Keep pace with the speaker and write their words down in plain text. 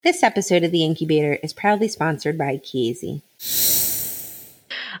This episode of The Incubator is proudly sponsored by Casey.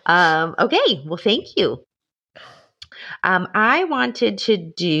 Okay, well, thank you. I wanted to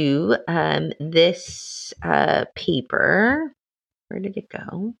do this paper. Where did it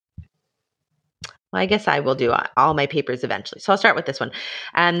go? Well, I guess I will do all my papers eventually. So I'll start with this one.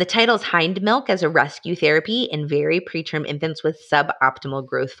 The title is Hindmilk as a Rescue Therapy in Very Preterm Infants with Suboptimal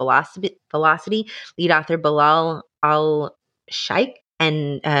Growth Velocity. Lead author Bilal Al-Shaikh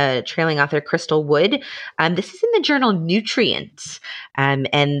and trailing author Crystal Wood. This is in the journal Nutrients, and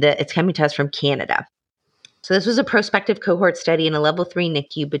it's coming to us from Canada. So this was a prospective cohort study in a level 3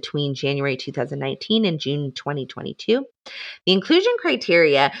 NICU between January 2019 and June 2022. The inclusion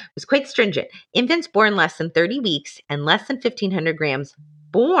criteria was quite stringent. Infants born less than 30 weeks and less than 1,500 grams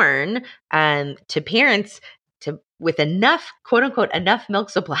born to parents with enough, quote unquote, enough milk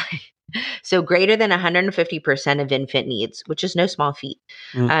supply. So greater than 150% of infant needs, which is no small feat.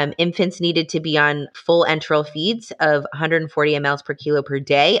 Infants needed to be on full enteral feeds of 140 mLs per kilo per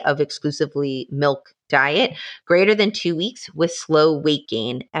day of exclusively milk diet, greater than 2 weeks with slow weight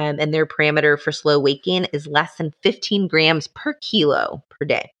gain. And their parameter for slow weight gain is less than 15 grams per kilo per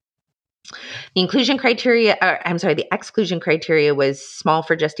day. The exclusion criteria was small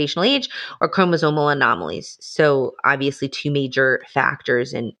for gestational age or chromosomal anomalies. So obviously 2 major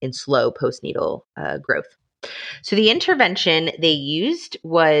factors in slow postnatal growth. So the intervention they used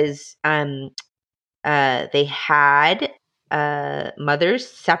was they had mothers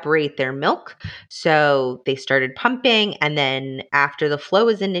separate their milk. So they started pumping, and then after the flow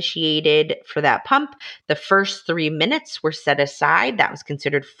was initiated for that pump, the first 3 minutes were set aside. That was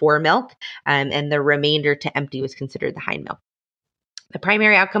considered foremilk, and the remainder to empty was considered the hindmilk. The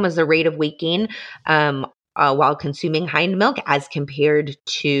primary outcome was the rate of weight gain while consuming hindmilk as compared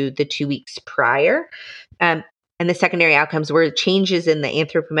to the 2 weeks prior. And the secondary outcomes were changes in the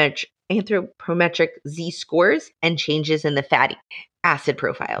anthropometric Z-scores and changes in the fatty acid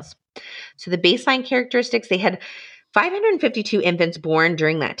profiles. So the baseline characteristics, they had 552 infants born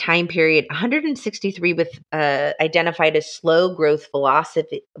during that time period, 163 with identified as slow growth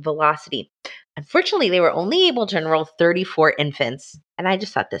velocity. Unfortunately, they were only able to enroll 34 infants. And I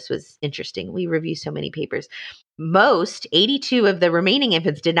just thought this was interesting. We review so many papers. 82 of the remaining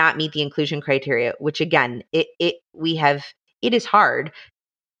infants did not meet the inclusion criteria, which again, it is hard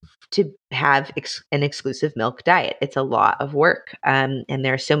to have an exclusive milk diet. It's a lot of work. And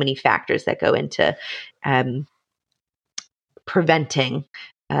there are so many factors that go into preventing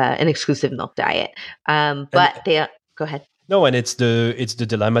an exclusive milk diet. Go ahead. No, and it's the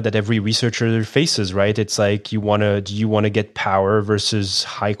dilemma that every researcher faces, right? It's like do you want to get power versus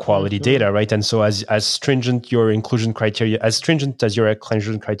high quality data, right? And so as stringent as your inclusion criteria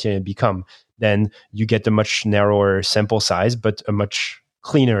become, then you get a much narrower sample size, but a much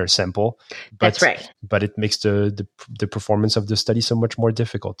cleaner sample. That's right. But it makes the performance of the study so much more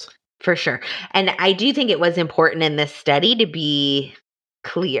difficult. For sure. And I do think it was important in this study to be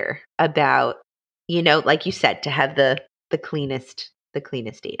clear about, like you said, to have the cleanest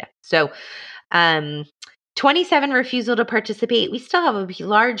data. So 27 refusal to participate. We still have a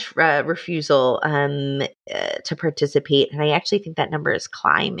large refusal to participate. And I actually think that number is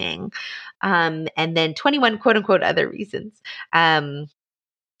climbing. And then 21 quote unquote other reasons.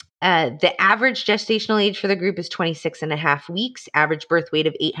 The average gestational age for the group is 26 and a half weeks, average birth weight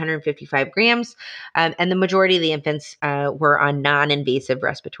of 855 grams. And the majority of the infants were on non-invasive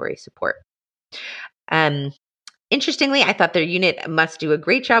respiratory support. Interestingly, I thought their unit must do a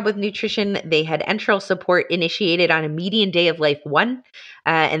great job with nutrition. They had enteral support initiated on a median day of life 1,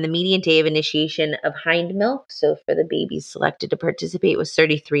 and the median day of initiation of hindmilk, so for the babies selected to participate, was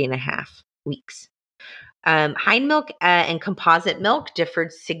 33 and a half weeks. Hindmilk and composite milk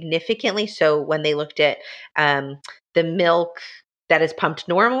differed significantly. So when they looked at the milk that is pumped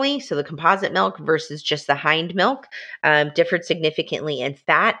normally, so the composite milk versus just the hindmilk, differed significantly in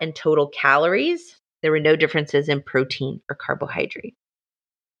fat and total calories. There were no differences in protein or carbohydrate.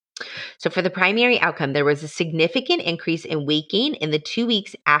 So for the primary outcome, there was a significant increase in weight gain in the 2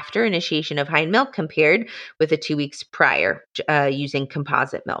 weeks after initiation of hindmilk compared with the 2 weeks prior using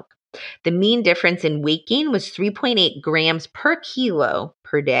composite milk. The mean difference in weight gain was 3.8 grams per kilo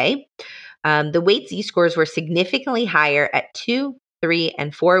per day. The weight Z-scores were significantly higher at 2, 3,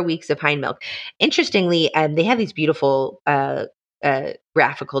 and 4 weeks of hindmilk. Interestingly, they have these beautiful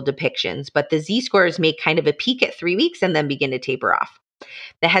graphical depictions, but the Z-scores make kind of a peak at 3 weeks and then begin to taper off.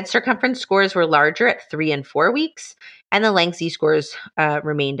 The head circumference scores were larger at 3 and 4 weeks, and the length Z-scores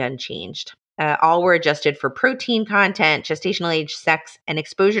remained unchanged. all were adjusted for protein content, gestational age, sex, and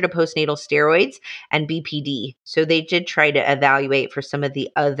exposure to postnatal steroids and BPD. So they did try to evaluate for some of the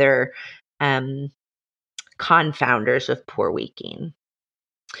other confounders of poor weight gain.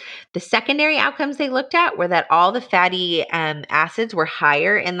 The secondary outcomes they looked at were that all the fatty acids were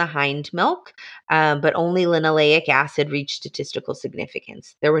higher in the hind milk, but only linoleic acid reached statistical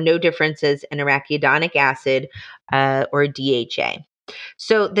significance. There were no differences in arachidonic acid or DHA.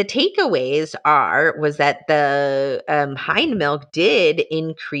 So the takeaways was that the hind milk did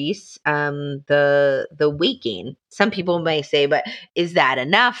increase the weight gain. Some people may say, but is that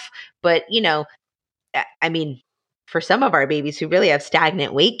enough? But I mean, for some of our babies who really have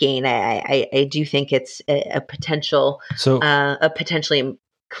stagnant weight gain, I do think it's a potentially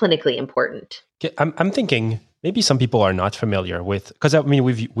clinically important. I'm thinking maybe some people are not familiar with, because I mean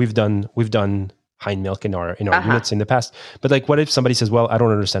we've done hind milk in our units in the past, but like, what if somebody says, well, I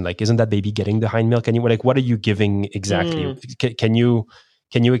don't understand, like, isn't that baby getting the hind milk anyway? Like, what are you giving exactly? Can you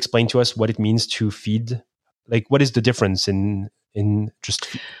explain to us what it means to feed? Like, what is the difference in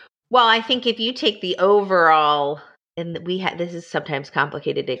just Well, I think if you take the overall, and this is sometimes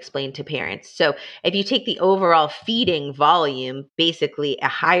complicated to explain to parents. So if you take the overall feeding volume, basically a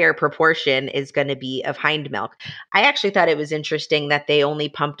higher proportion is going to be of hind milk. I actually thought it was interesting that they only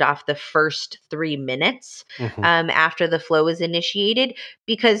pumped off the first 3 minutes after the flow was initiated,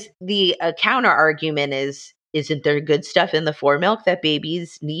 because the counter argument is, isn't there good stuff in the formilk that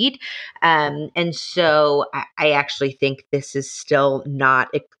babies need? And so I actually think this is still not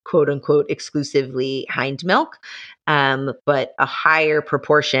quote unquote exclusively hind milk, but a higher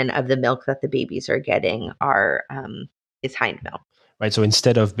proportion of the milk that the babies are getting is hind milk. Right. So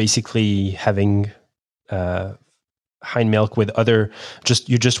instead of basically having hind milk with other,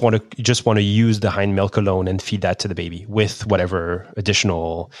 you just want to use the hind milk alone and feed that to the baby with whatever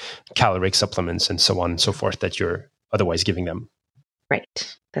additional caloric supplements and so on and so forth that you're otherwise giving them.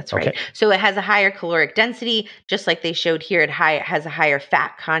 Right. That's right. So it has a higher caloric density, just like they showed here. It has a higher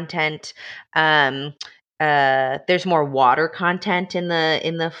fat content. There's more water content in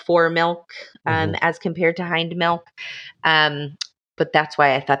the formilk as compared to hind milk. But that's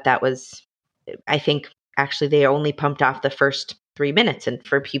why I thought I think actually they only pumped off the first 3 minutes. And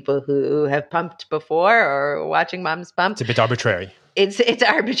for people who have pumped before or watching moms pump, it's a bit arbitrary. It's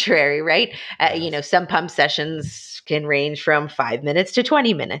arbitrary, right? Some pump sessions can range from 5 minutes to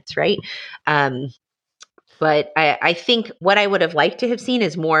 20 minutes, right? But I think what I would have liked to have seen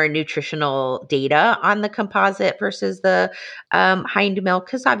is more nutritional data on the composite versus the hind milk,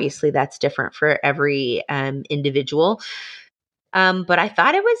 because obviously that's different for every individual. But I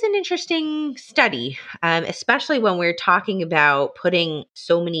thought it was an interesting study, especially when we're talking about putting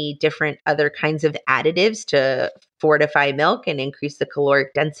so many different other kinds of additives to fortify milk and increase the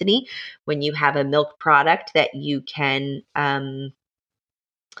caloric density. When you have a milk product that you can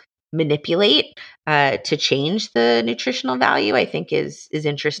manipulate to change the nutritional value, I think is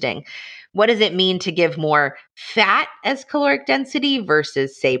interesting. What does it mean to give more fat as caloric density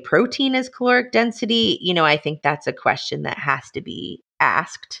versus, say, protein as caloric density? I think that's a question that has to be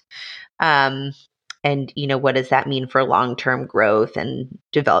asked. And, what does that mean for long-term growth and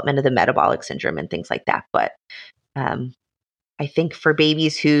development of the metabolic syndrome and things like that? But I think for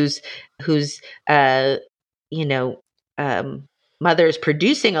babies whose mother is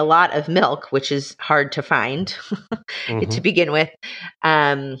producing a lot of milk, which is hard to find to begin with,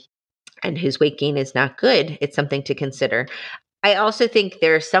 and whose weight gain is not good, it's something to consider. I also think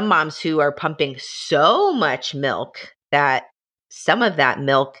there are some moms who are pumping so much milk that some of that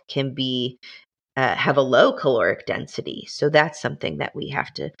milk can be have a low caloric density. So that's something that we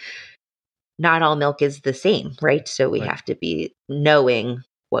have to, not all milk is the same, right? So we have to be knowing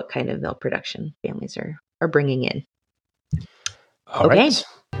what kind of milk production families are bringing in. All right.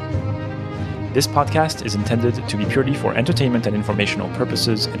 This podcast is intended to be purely for entertainment and informational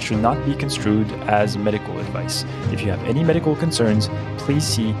purposes and should not be construed as medical advice. If you have any medical concerns, please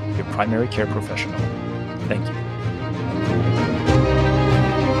see your primary care professional. Thank you.